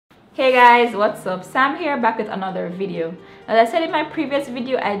Hey guys, what's up? Sam here, back with another video. As I said in my previous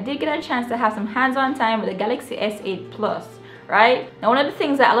video, I did get a chance to have some hands-on time with the Galaxy S8 Plus, right? Now, one of the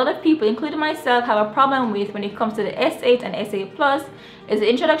things that a lot of people, including myself, have a problem with when it comes to the S8 and S8 Plus is the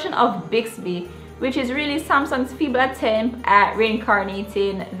introduction of Bixby, which is really Samsung's feeble attempt at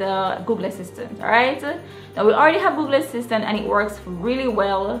reincarnating the Google Assistant, alright? Now, we already have Google Assistant and it works really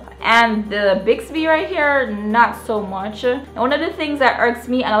well, and the Bixby right here, not so much. Now, one of the things that irks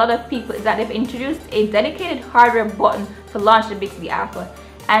me and a lot of people is that they've introduced a dedicated hardware button to launch the Bixby app,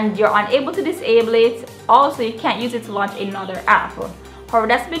 and you're unable to disable it. Also, you can't use it to launch another app. However,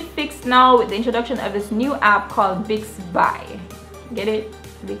 that's been fixed now with the introduction of this new app called Bixby. Get it?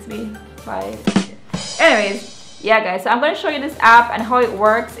 Bixby? Bye. Anyways, yeah guys, so I'm going to show you this app and how it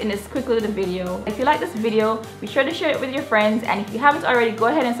works in this quick little video. If you like this video, be sure to share it with your friends, and if you haven't already, go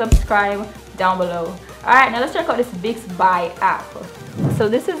ahead and subscribe down below. Alright, now let's check out this Bixby app. So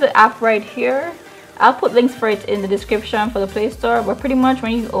this is the app right here. I'll put links for it in the description for the Play Store, but pretty much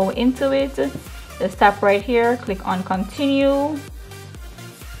when you go into it, just tap right here, click on continue,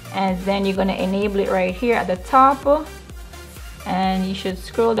 and then you're going to enable it right here at the top. And you should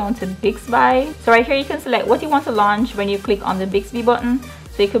scroll down to Bixby. So right here you can select what you want to launch when you click on the Bixby button.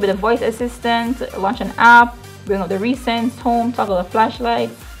 So it could be the voice assistant, launch an app, bring up the recents, home, toggle a flashlight,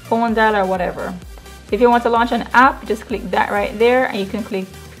 phone dial, or whatever. So if you want to launch an app, just click that right there, and you can click,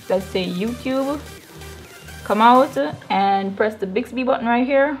 let's say, YouTube, come out and press the Bixby button right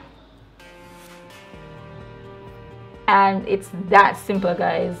here. And it's that simple,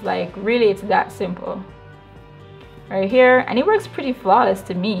 guys. Like, really, it's that simple right here, and it works pretty flawless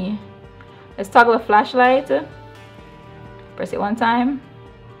to me. Let's toggle the flashlight, press it one time.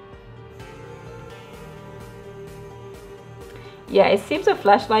 Yeah, it seems the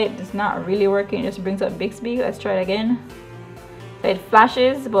flashlight is not really working. It just brings up Bixby. Let's try it again. So it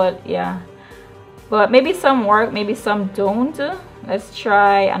flashes, but yeah, but maybe some work, maybe some don't. Let's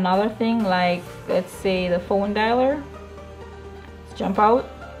try another thing, like let's say the phone dialer. Let's jump out.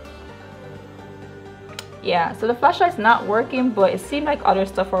 Yeah, so the flashlight's not working, but it seemed like other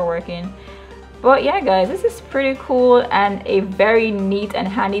stuff are working. But yeah guys, this is pretty cool and a very neat and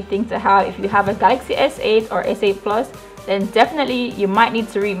handy thing to have. If you have a Galaxy S8 or S8 Plus, then definitely you might need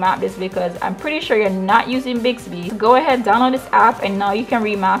to remap this, because I'm pretty sure you're not using Bixby. Go ahead, download this app, and now you can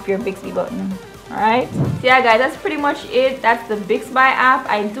remap your Bixby button. Alright, so yeah guys, that's pretty much it. That's the Bixby app.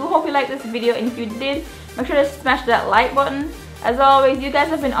 I do hope you liked this video, and if you did, make sure to smash that like button. As always, you guys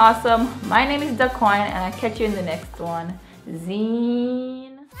have been awesome. My name is Dakoin, and I'll catch you in the next one. Zine.